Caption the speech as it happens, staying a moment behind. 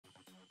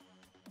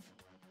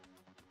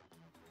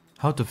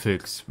How to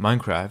fix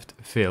Minecraft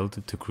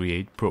failed to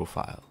create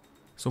profile.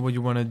 So what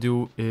you want to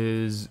do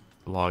is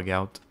log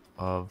out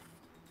of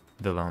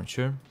the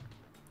launcher.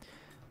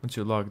 Once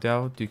you're logged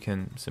out, you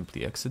can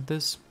simply exit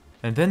this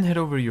and then head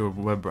over your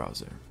web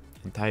browser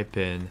and type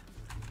in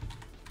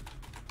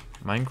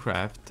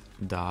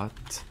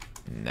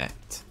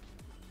minecraft.net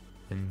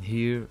and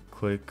here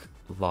click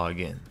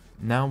login.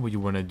 Now what you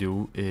want to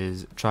do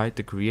is try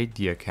to create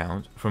the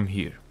account from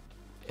here,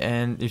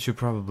 and it should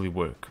probably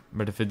work,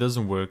 but if it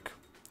doesn't work,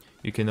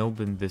 you can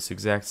open this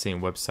exact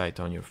same website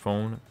on your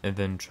phone and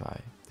then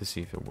try to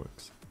see if it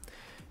works.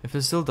 If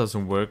it still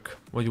doesn't work,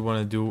 what you want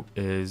to do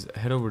is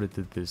head over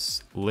to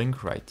this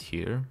link right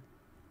here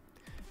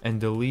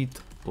and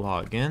delete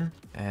login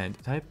and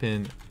type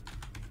in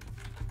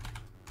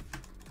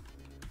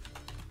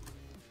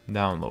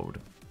download.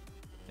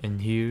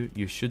 And here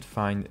you should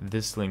find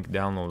this link,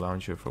 download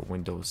launcher for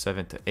Windows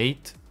 7 to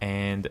 8,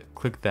 and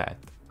click that.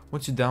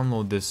 Once you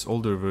download this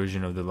older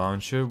version of the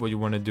launcher, what you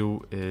want to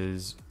do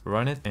is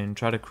run it and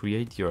try to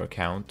create your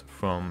account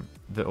from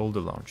the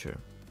older launcher.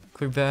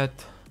 Click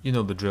that, you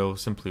know the drill,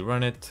 simply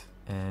run it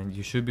and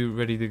you should be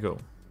ready to go.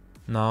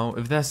 Now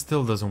if that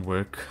still doesn't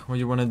work, what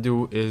you want to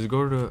do is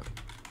go to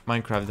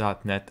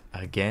minecraft.net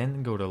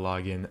again, go to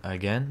login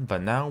again,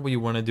 but now what you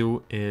want to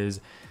do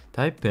is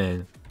type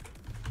in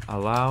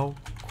allow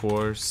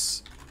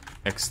course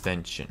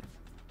extension.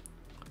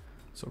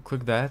 So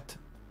click that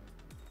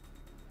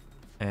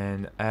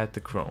and add to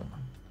Chrome.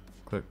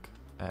 Click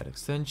add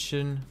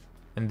extension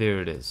and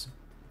there it is.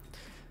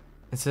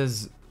 It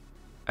says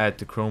add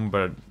to Chrome,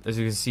 but as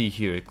you can see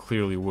here it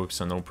clearly works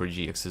on Opera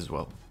GX as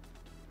well.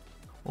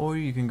 Or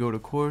you can go to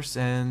course,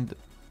 and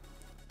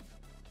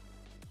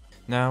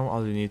now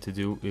all you need to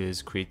do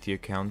is create the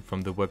account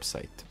from the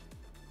website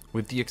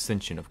with the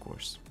extension, of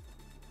course.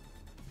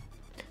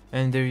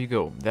 And there you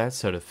go,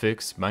 that's how to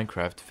fix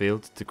Minecraft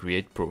failed to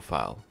create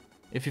profile.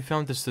 If you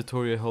found this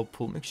tutorial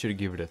helpful, make sure to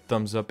give it a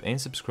thumbs up and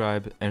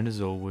subscribe, and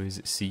as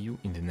always, see you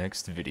in the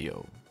next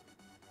video.